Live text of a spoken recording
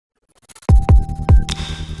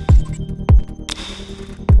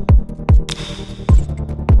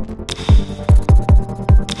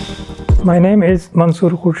My name is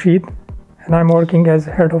Mansoor Khurshid and I'm working as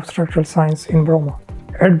Head of Structural Science in Bromma.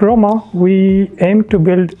 At Bromma, we aim to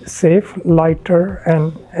build safe, lighter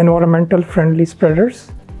and environmental friendly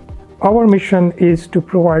spreaders. Our mission is to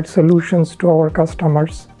provide solutions to our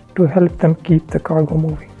customers to help them keep the cargo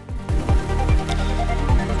moving.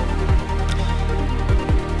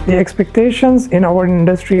 The expectations in our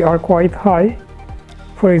industry are quite high.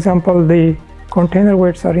 For example, the container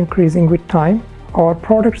weights are increasing with time. Our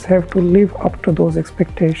products have to live up to those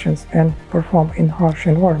expectations and perform in harsh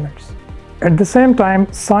environments. At the same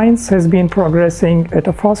time, science has been progressing at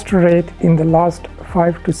a faster rate in the last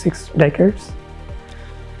 5 to 6 decades.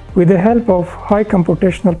 With the help of high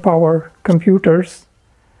computational power computers,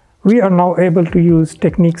 we are now able to use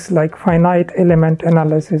techniques like finite element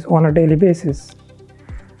analysis on a daily basis.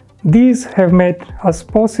 These have made us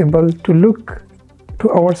possible to look to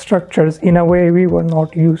our structures in a way we were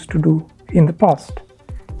not used to do in the past.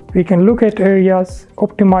 We can look at areas,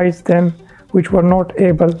 optimize them, which were not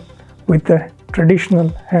able with the traditional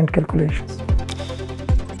hand calculations.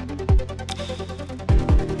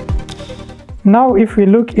 Now, if we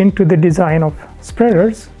look into the design of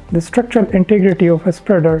spreaders, the structural integrity of a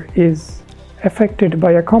spreader is affected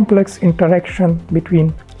by a complex interaction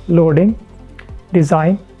between loading,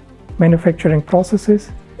 design, manufacturing processes,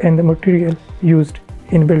 and the material used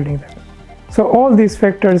in building them. So all these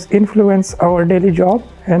factors influence our daily job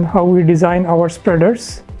and how we design our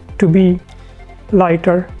spreaders to be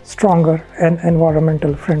lighter, stronger, and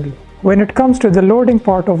environmental friendly. When it comes to the loading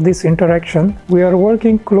part of this interaction, we are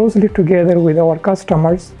working closely together with our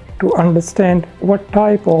customers to understand what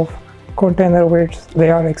type of container weights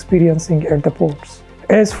they are experiencing at the ports.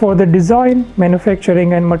 As for the design,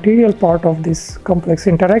 manufacturing, and material part of this complex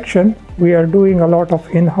interaction, we are doing a lot of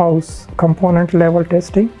in-house component level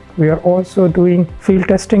testing. We are also doing field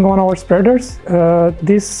testing on our spreaders.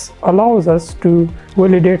 This allows us to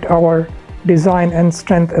validate our design and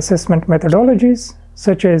strength assessment methodologies,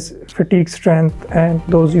 such as fatigue strength and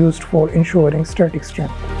those used for ensuring static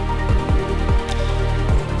strength.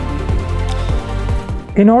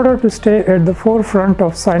 In order to stay at the forefront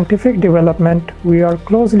of scientific development, we are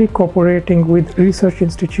closely cooperating with research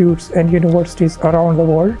institutes and universities around the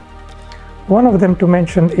world. One of them to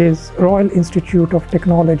mention is Royal Institute of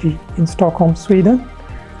Technology in Stockholm, Sweden,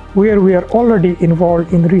 where we are already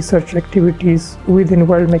involved in research activities within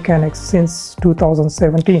weld mechanics since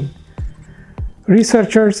 2017.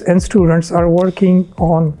 Researchers and students are working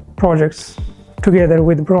on projects together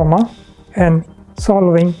with Bromma and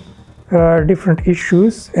solving different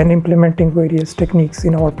issues and implementing various techniques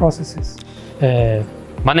in our processes.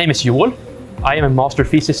 My name is Joel. I am a master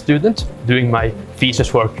thesis student doing my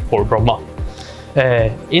thesis work for Bromma.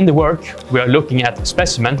 In the work, we are looking at a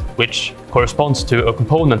specimen which corresponds to a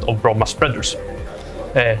component of Bromma spreaders.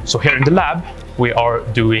 So here in the lab, we are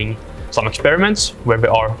doing some experiments where we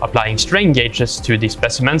are applying strain gauges to these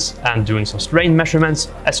specimens and doing some strain measurements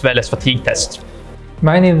as well as fatigue tests.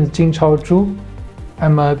 My name is Jingchao Zhu.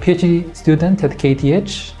 I'm a PhD student at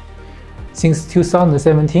KTH. Since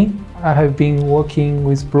 2017, I have been working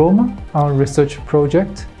with Bromma on a research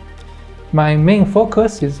project. My main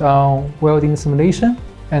focus is on welding simulation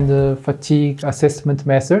and fatigue assessment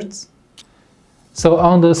methods. So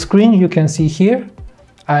on the screen you can see here,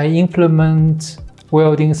 I implement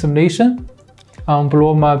welding simulation on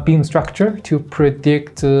Bromma beam structure to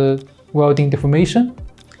predict welding deformation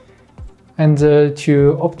and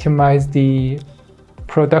to optimize the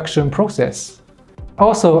production process.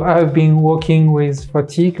 Also, I have been working with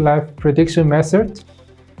fatigue life prediction method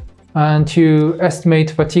and to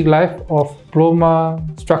estimate fatigue life of Bromma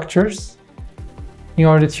structures in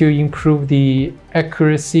order to improve the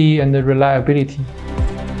accuracy and the reliability.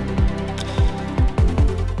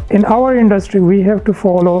 In our industry, we have to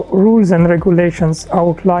follow rules and regulations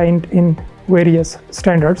outlined in various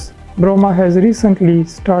standards. Bromma has recently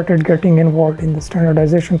started getting involved in the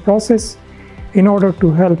standardization process in order to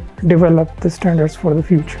help develop the standards for the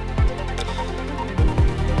future.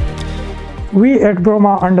 We at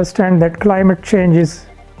Bromma understand that climate change is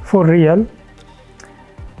for real.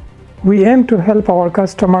 We aim to help our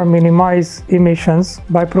customer minimize emissions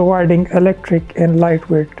by providing electric and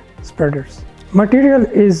lightweight spreaders. Material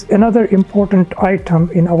is another important item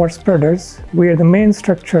in our spreaders, where the main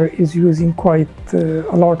structure is using quite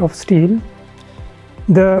a lot of steel.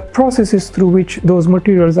 The processes through which those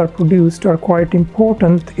materials are produced are quite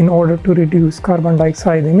important in order to reduce carbon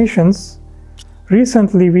dioxide emissions.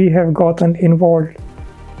 Recently, we have gotten involved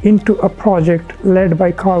into a project led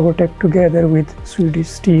by Cargotec together with Swedish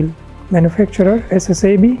steel manufacturer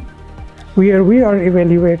SSAB, where we are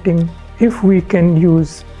evaluating if we can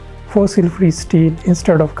use fossil-free steel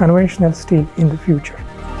instead of conventional steel in the future.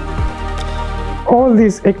 All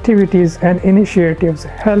these activities and initiatives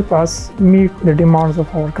help us meet the demands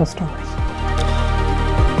of our customers.